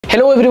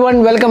Hello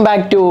everyone, welcome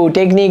back to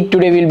Technique.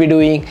 Today we'll be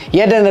doing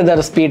yet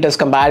another speed test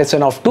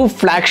comparison of two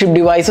flagship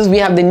devices. We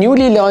have the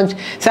newly launched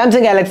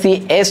Samsung Galaxy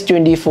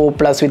S24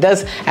 Plus with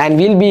us, and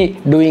we'll be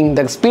doing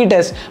the speed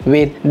test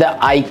with the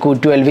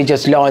iQOO 12, which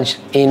was launched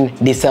in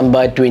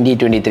December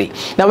 2023.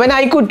 Now when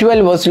iQOO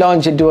 12 was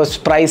launched, it was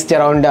priced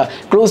around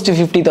close to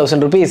 50,000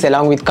 rupees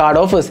along with card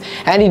offers,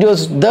 and it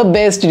was the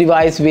best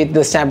device with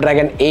the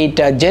Snapdragon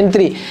 8 Gen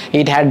 3.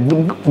 It had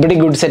pretty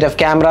good set of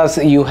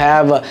cameras. You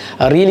have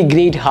a really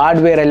great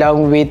hardware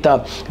along with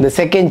the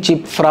second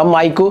chip from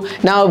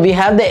iQOO. Now we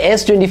have the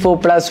S24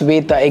 Plus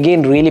with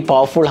again really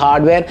powerful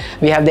hardware.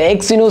 We have the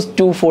Exynos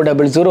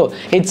 2400.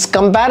 It's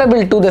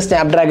comparable to the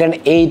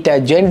Snapdragon 8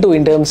 Gen 2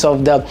 in terms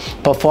of the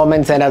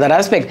performance and other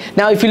aspects.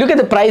 Now if you look at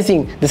the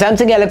pricing, the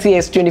Samsung Galaxy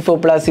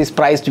S24 Plus is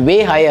priced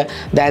way higher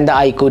than the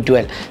iQOO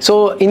 12.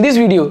 So in this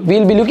video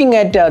we'll be looking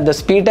at the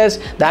speed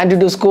test, the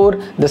AnTuTu score,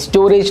 the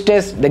storage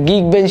test, the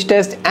Geekbench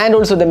test, and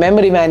also the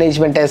memory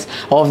management test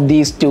of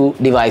these two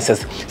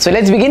devices. So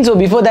let's begin. So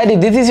before that,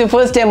 if this is your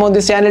first time on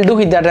this channel, do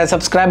hit that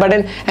subscribe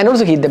button and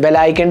also hit the bell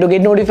icon to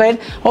get notified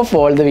of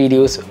all the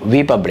videos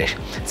we publish.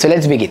 So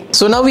let's begin.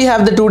 So now we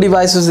have the two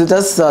devices with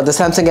us, the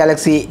Samsung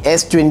Galaxy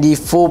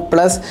S24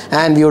 Plus,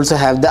 and we also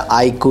have the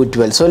iQOO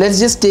 12. So let's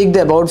just take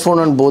the about phone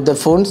on both the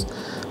phones.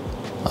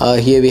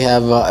 Here we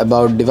have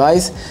about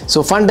device.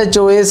 So FunTouch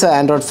OS,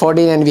 Android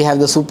 14, and we have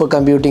the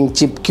supercomputing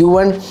chip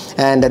Q1,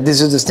 and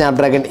this is the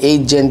Snapdragon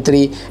 8 Gen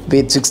 3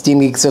 with 16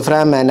 gigs of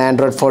RAM and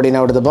Android 14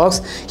 out of the box.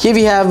 Here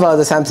we have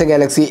the Samsung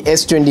Galaxy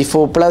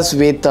S24 Plus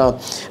with the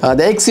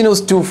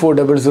Exynos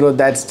 2400,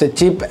 that's the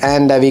chip,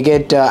 and we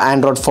get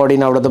Android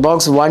 14 out of the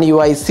box, One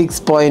UI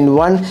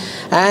 6.1,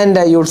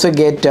 and you also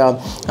get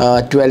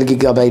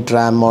 12GB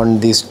RAM on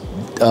this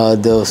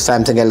the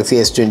Samsung Galaxy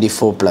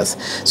S24 Plus.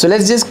 So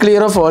let's just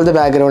clear off all the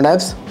background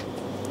apps.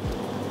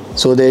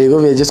 So there you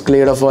go, we just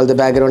cleared off all the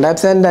background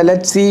apps, and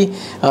let's see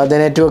the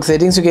network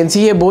settings. You can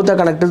see here both are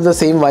connected to the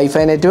same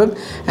Wi-Fi network,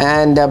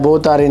 and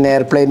both are in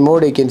airplane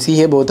mode. You can see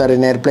here both are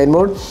in airplane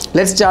mode.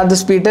 Let's start the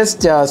speed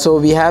test. So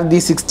we have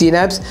these 16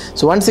 apps.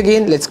 So once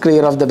again, let's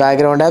clear off the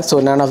background apps. So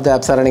none of the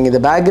apps are running in the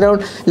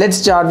background. Let's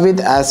start with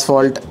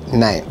Asphalt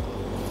 9.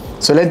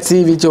 So let's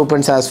see which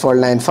opens Asphalt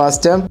 9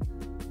 faster.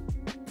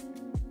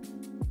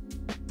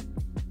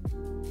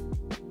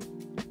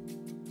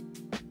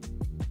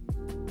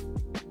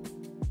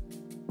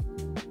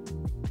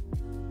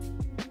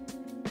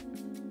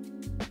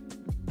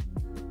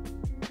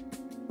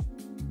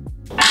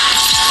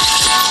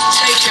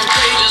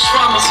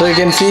 So you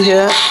can see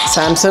here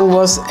Samsung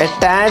was a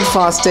tad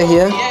faster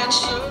here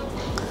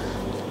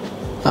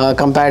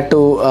compared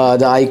to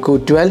the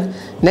iQOO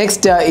 12.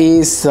 Next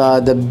is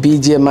the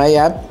BGMI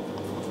app.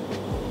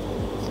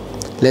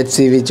 Let's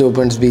see which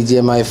opens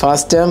BGMI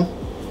faster.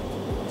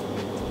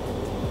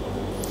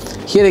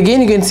 Here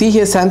again you can see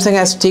here Samsung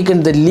has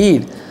taken the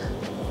lead.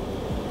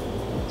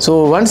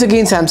 So once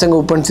again Samsung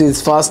opens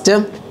is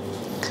faster.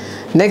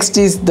 Next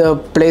is the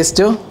Play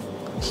Store.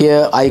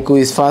 Here iQOO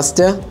is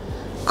faster.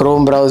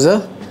 Chrome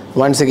browser,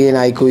 once again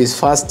iQOO is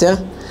faster.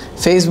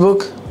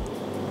 Facebook,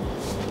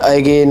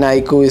 again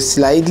iQOO is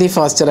slightly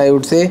faster, I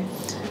would say.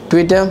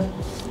 Twitter,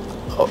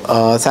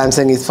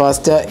 Samsung is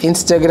faster.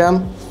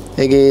 Instagram,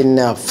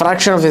 again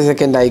fraction of a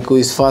second iQOO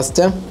is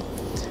faster.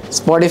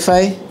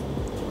 Spotify,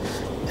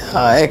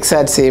 X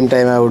at same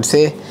time, I would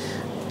say.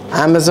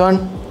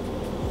 Amazon,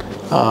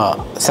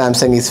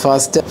 Samsung is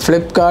faster.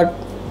 Flipkart,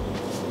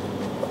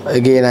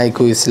 again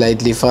iQOO is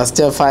slightly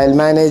faster. File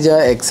Manager,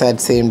 X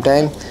at same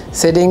time.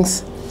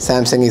 Settings,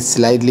 Samsung is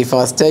slightly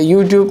faster.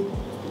 YouTube,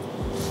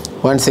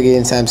 once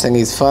again Samsung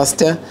is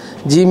faster.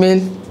 Gmail,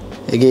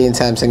 again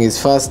Samsung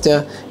is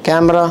faster.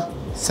 Camera,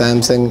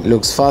 Samsung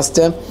looks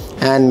faster.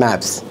 And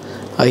Maps,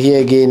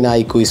 here again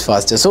iQOO is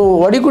faster. So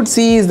what you could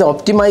see is the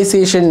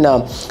optimization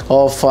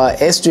of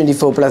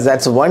S24 Plus.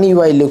 That's One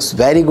UI looks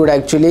very good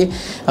actually.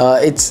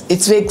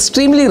 It's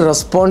extremely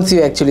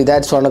responsive actually.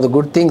 That's one of the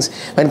good things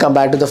when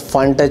compared to the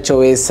FunTouch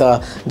OS.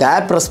 The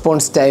app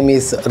response time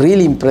is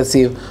really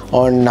impressive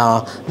on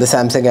the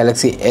Samsung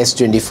Galaxy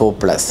S24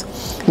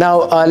 Plus.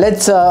 Now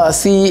let's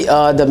see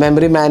the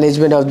memory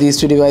management of these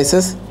two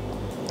devices.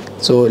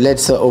 So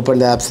let's open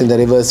the apps in the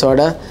reverse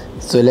order.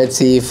 So let's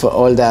see if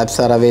all the apps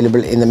are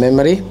available in the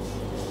memory.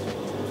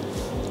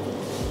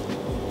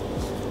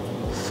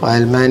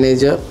 File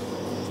Manager,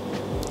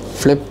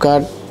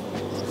 Flipkart,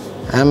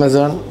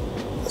 Amazon,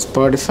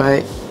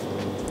 Spotify,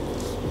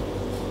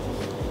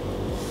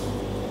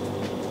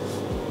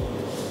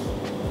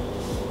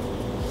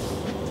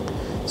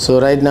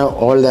 so right now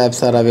all the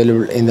apps are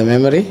available in the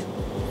memory.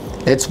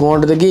 Let's move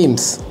on to the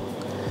games.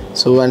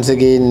 So once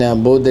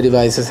again both the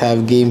devices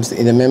have games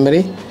in the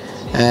memory,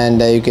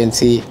 and you can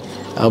see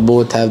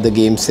both have the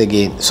games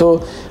again.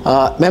 So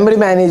memory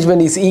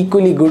management is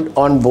equally good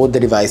on both the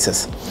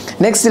devices.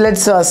 Next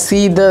let's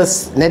see the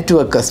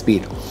network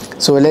speed.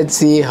 So let's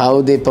see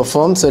how they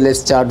perform. So let's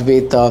start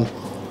with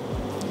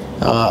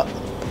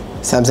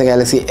Samsung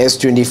Galaxy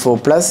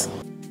S24 Plus.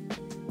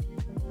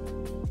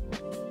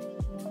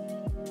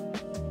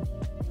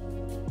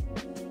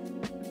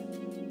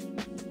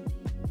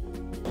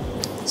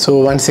 So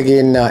once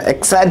again,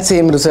 exact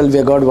same result,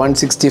 we got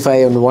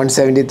 165 and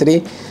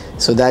 173.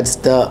 So that's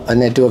the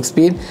network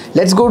speed.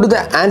 Let's go to the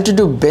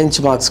AnTuTu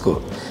benchmark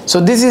score. So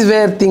this is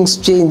where things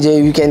change.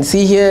 You can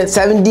see here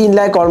 17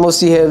 lakh,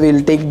 almost here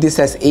we'll take this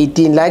as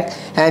 18 lakh,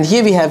 and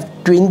here we have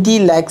 20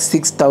 lakh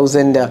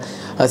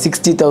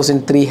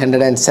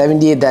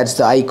 60,378. That's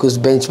the iQOO's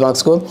benchmark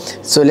score.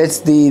 So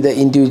let's see the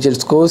individual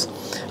scores.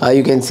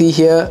 You can see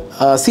here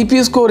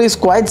CPU score is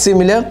quite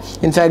similar.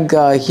 In fact,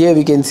 here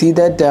we can see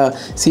that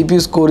CPU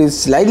score is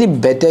slightly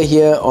better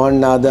here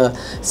on the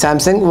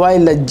Samsung,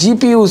 while the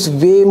GPU is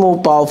way more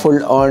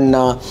powerful on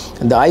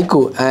the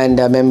iQOO, and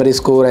memory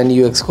score and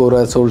UX score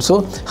is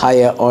also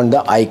higher on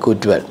the iQOO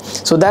 12.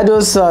 So that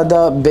was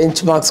the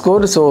benchmark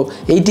score. So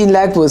 18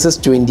 lakh versus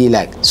 20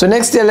 lakh. So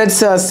next,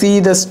 let's see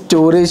the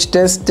storage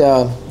test.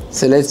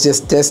 So let's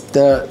just test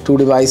the two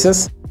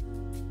devices.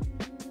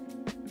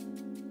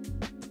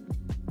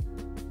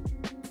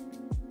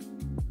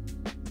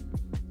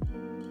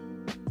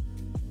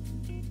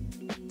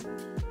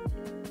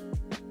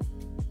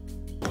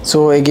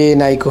 So again,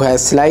 iQOO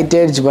has slight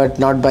edge, but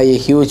not by a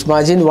huge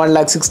margin.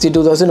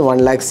 1,62,000,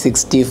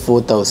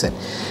 1,64,000.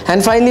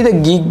 And finally, the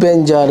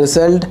Geekbench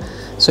result.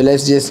 So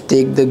let's just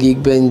take the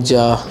Geekbench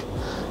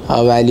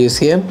values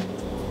here.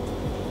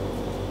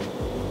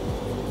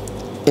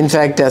 In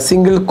fact, a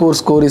single core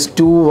score is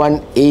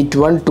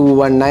 2181,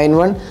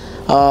 2191.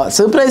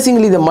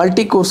 Surprisingly, the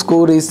multi-core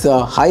score is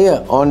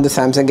higher on the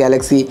Samsung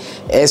Galaxy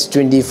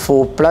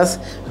S24 Plus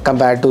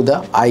compared to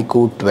the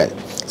iQOO 12.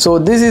 So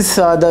this is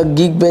the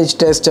Geekbench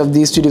test of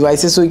these two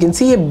devices. So you can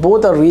see here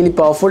both are really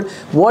powerful.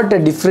 What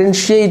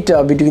differentiate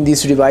between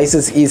these two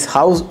devices is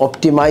how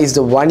optimized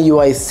the One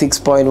UI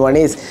 6.1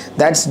 is.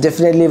 That's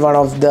definitely one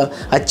of the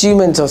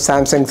achievements of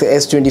Samsung's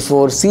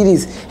S24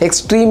 series.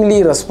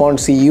 Extremely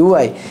responsive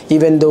UI,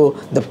 even though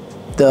the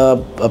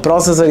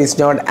processor is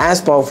not as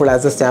powerful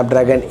as the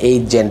Snapdragon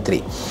 8 Gen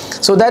 3.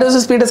 So that was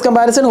a speed test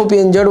comparison. Hope you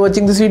enjoyed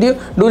watching this video.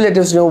 Do let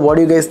us know what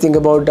you guys think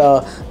about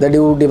the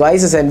two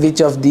devices and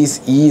which of these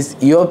is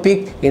your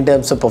pick in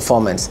terms of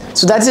performance.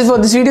 So that's it for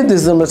this video.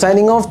 This is Umar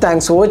signing off.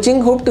 Thanks for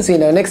watching. Hope to see you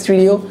in our next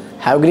video.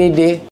 Have a great day.